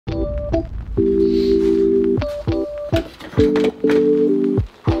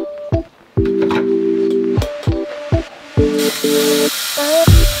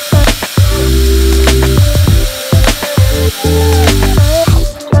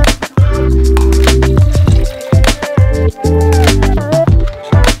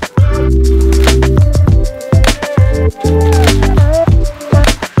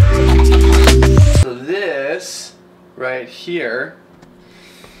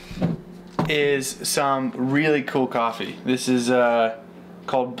is some really cool coffee. This is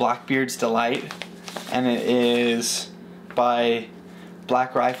called Blackbeard's Delight, and it is by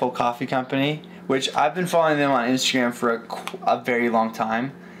Black Rifle Coffee Company, which I've been following them on Instagram for a very long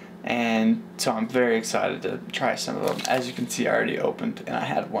time, and so I'm very excited to try some of them. As you can see, I already opened and I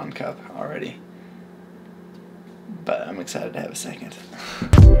had one cup already, but I'm excited to have a second.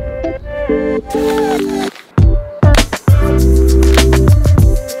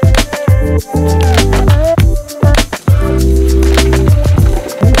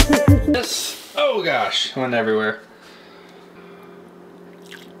 Yes. Oh gosh, went everywhere.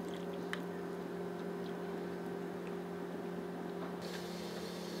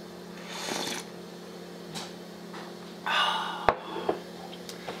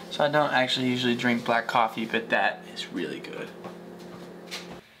 So I don't actually usually drink black coffee, but that is really good.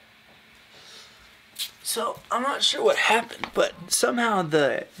 So I'm not sure what happened, but somehow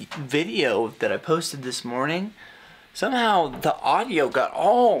the video that I posted this morning, somehow the audio got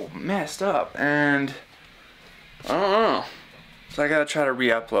all messed up, and I don't know. So I gotta try to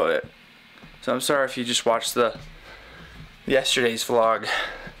re-upload it. So I'm sorry if you just watched yesterday's vlog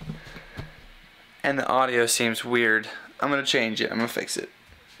and the audio seems weird. I'm gonna change it. I'm gonna fix it.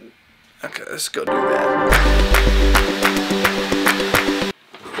 Okay, let's go do that.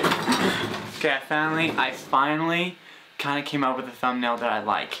 Okay, I finally kind of came up with a thumbnail that I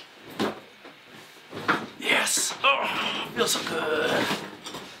like. Yes! Oh, feels so good.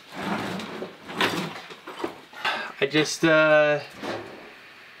 I just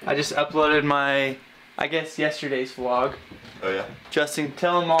uploaded my, I guess, yesterday's vlog. Oh yeah? Justin,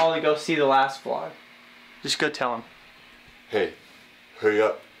 tell them all to go see the last vlog. Just go tell them. Hey, hurry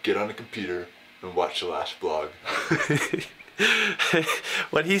up. Get on the computer and watch the last vlog.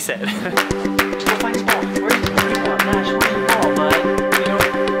 What he said. Go find his ball. Where's the ball,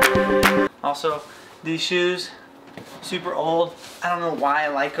 bud? Also, these shoes, super old. I don't know why I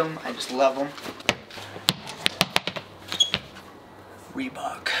like them. I just love them.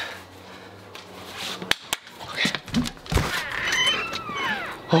 Reebok. Okay.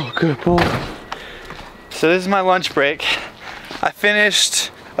 Oh, good boy. So this is my lunch break. I finished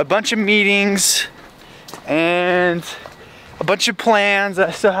a bunch of meetings and a bunch of plans.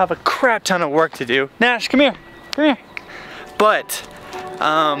 I still have a crap ton of work to do. Nash, come here. Come here. But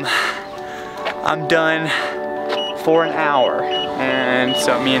I'm done for an hour, and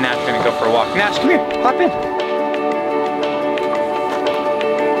so me and Nash are gonna go for a walk. Nash, come here. Hop in.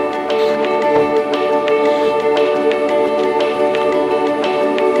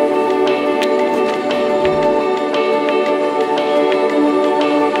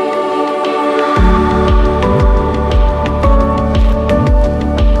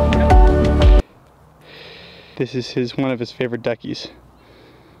 This is one of his favorite duckies.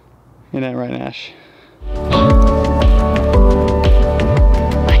 Isn't that right, Nash?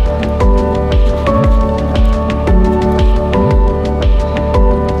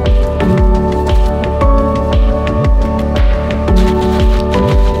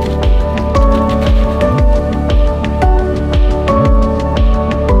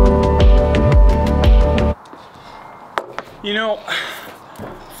 You know,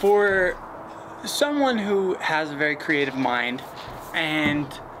 for someone who has a very creative mind and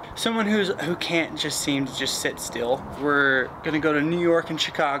someone who can't just seem to just sit still, we're gonna go to New York and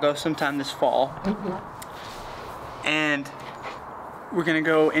Chicago sometime this fall, and we're gonna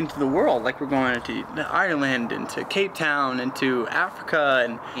go into the world. Like, we're going to Ireland and to Cape Town and to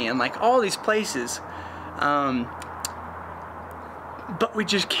Africa and like all these places, but we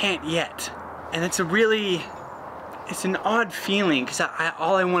just can't yet. And it's an odd feeling, because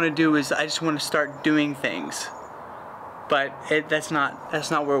all I want to do is I just want to start doing things, but that's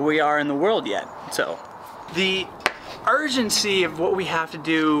not where we are in the world yet. So the urgency of what we have to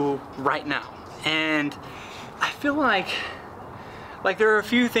do right now, and I feel like there are a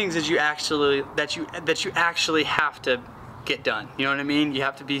few things that you actually have to get done. You know what I mean? You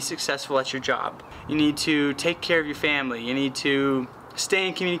have to be successful at your job. You need to take care of your family. You need to stay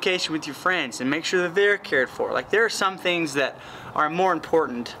in communication with your friends and make sure that they're cared for. Like, there are some things that are more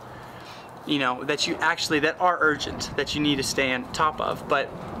important, you know, that are urgent, that you need to stay on top of. But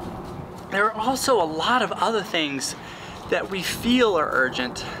there are also a lot of other things that we feel are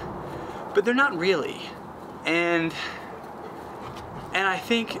urgent, but they're not really. And I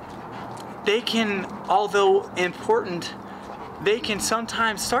think they can, although important, they can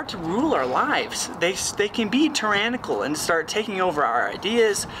sometimes start to rule our lives. They can be tyrannical and start taking over our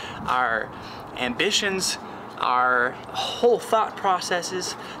ideas, our ambitions, our whole thought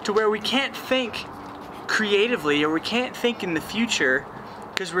processes, to where we can't think creatively, or we can't think in the future,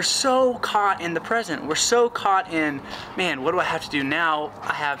 Because we're so caught in the present. We're so caught in, man, what do I have to do now?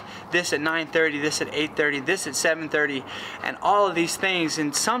 I have this at 9:30, this at 8:30, this at 7:30, and all of these things.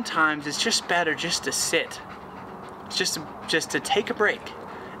 And sometimes it's just better just to sit, just to take a break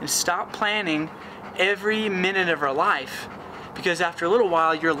and stop planning every minute of our life. Because after a little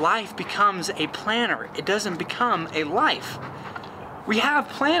while, your life becomes a planner. It doesn't become a life. We have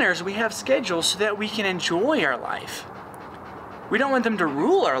planners, we have schedules so that we can enjoy our life. We don't want them to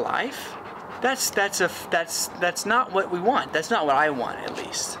rule our life. That's not what we want. That's not what I want, at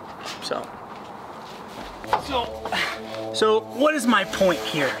least. So what is my point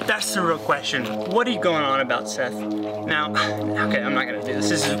here? That's the real question. What are you going on about, Seth? Now, okay, I'm not gonna do this.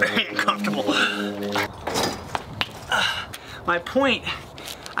 This is very uncomfortable. My point,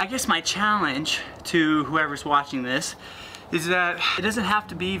 I guess my challenge to whoever's watching this is that it doesn't have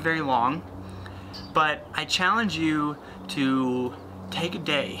to be very long, but I challenge you to take a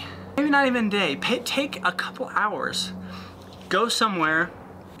day, maybe not even a day, take a couple hours, go somewhere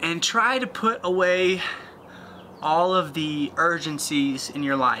and try to put away all of the urgencies in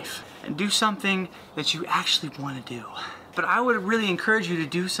your life and do something that you actually want to do. But I would really encourage you to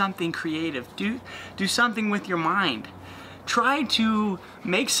do something creative, do something with your mind. Try to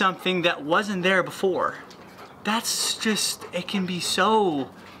make something that wasn't there before. That's just, it can be so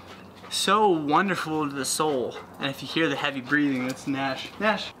wonderful to the soul. And if you hear the heavy breathing, that's Nash.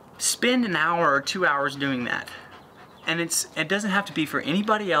 Spend an hour or 2 hours doing that. And it doesn't have to be for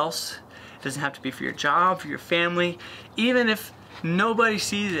anybody else. It doesn't have to be for your job, for your family. Even if nobody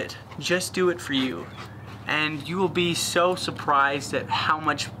sees it, just do it for you. And you will be so surprised at how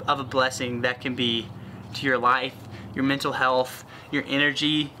much of a blessing that can be to your life, your mental health, your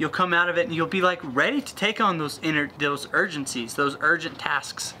energy. You'll come out of it and you'll be like ready to take on those urgencies, those urgent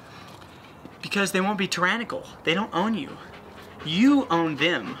tasks. Because they won't be tyrannical. They don't own you. You own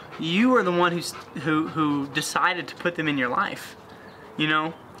them. You are the one who decided to put them in your life. You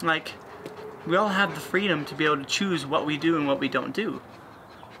know, like, we all have the freedom to be able to choose what we do and what we don't do.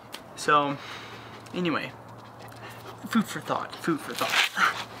 So, anyway, food for thought, food for thought.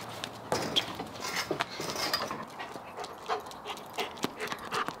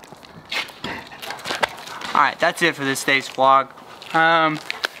 Alright, that's it for this day's vlog.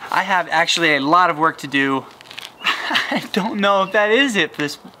 I have actually a lot of work to do. I don't know if that is it for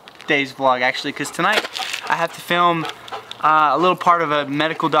this day's vlog, actually, because tonight I have to film a little part of a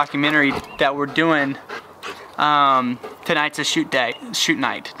medical documentary that we're doing. Tonight's a shoot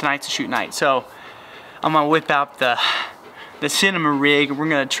night. Tonight's a shoot night. So I'm gonna whip out the cinema rig and we're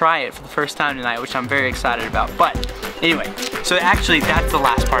gonna try it for the first time tonight, which I'm very excited about. But anyway, so actually that's the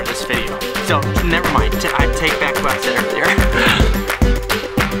last part of this video. So never mind, I take back what I said earlier.